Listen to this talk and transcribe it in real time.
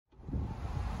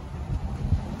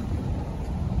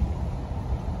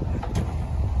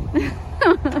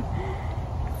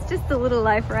a little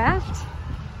life raft.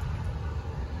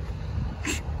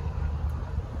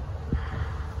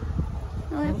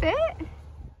 Will it fit?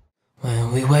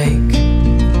 When we wake,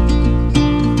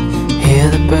 hear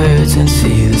the birds and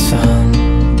see the sun.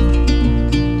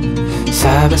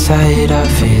 Side by side our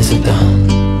fears are done.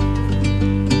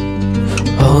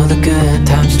 Oh, the good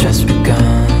times just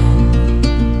begun.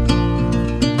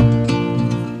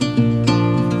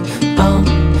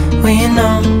 We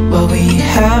know what we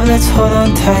have, let's hold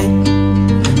on tight.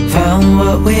 Found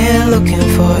what we're looking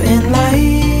for in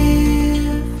life.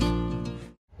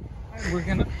 We're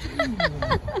gonna...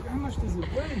 How much does it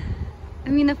weigh? I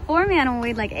mean, the 4-man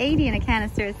weighed like 80 in a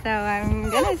canister, so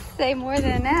I'm gonna say more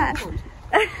than that.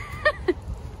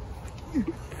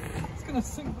 It's gonna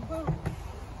sink the boat.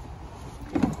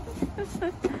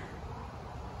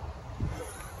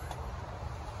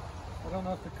 I don't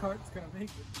know if the cart's gonna make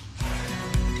it.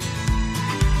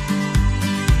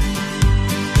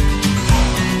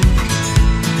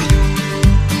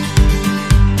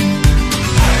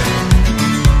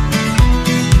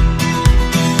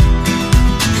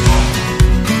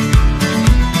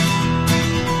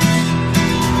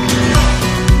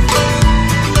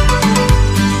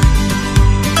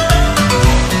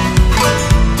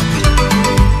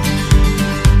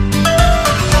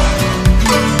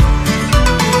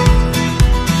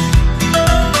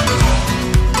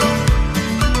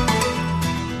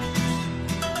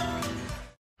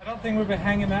 I don't think we'll be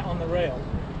hanging that on the rail.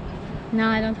 No,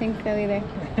 I don't think so either.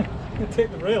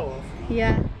 Take the rail off.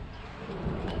 Yeah.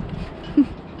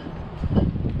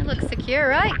 It looks secure,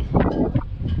 right?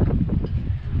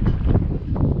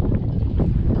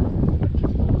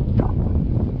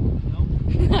 Nope.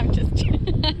 I'm just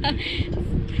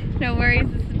no worries,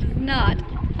 this is just not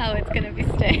how it's gonna be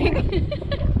staying.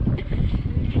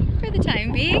 For the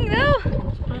time being though.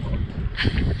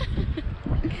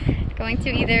 Going to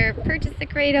either purchase a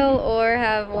cradle or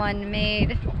have one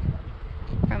made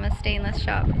from a stainless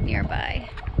shop nearby.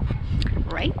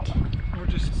 Right? Or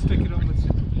just stick it on with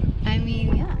some... I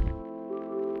mean, yeah.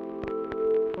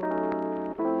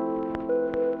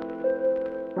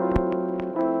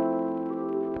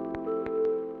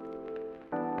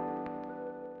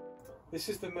 This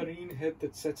is the marine head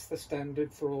that sets the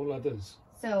standard for all others.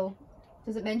 So,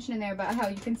 does it mention in there about how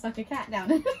you can suck a cat down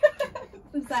it?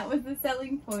 Because that was the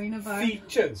selling point of our...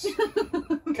 Features.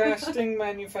 Casting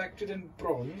manufactured in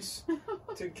bronze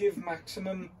to give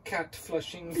maximum cat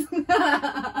flushing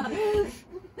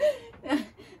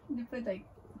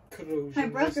corrosion. My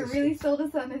brother really sold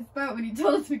us on this boat when he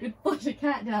told us we could flush a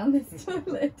cat down this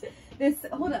toilet. This,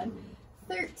 hold on,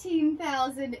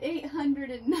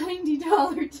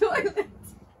 $13,890 toilet.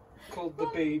 Called the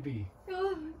baby.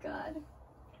 Oh god.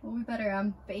 Well, we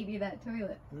better baby that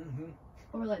toilet. Mm-hmm.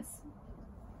 Or let's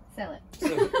sell it.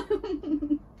 Sell it.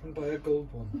 And buy a gold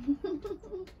one.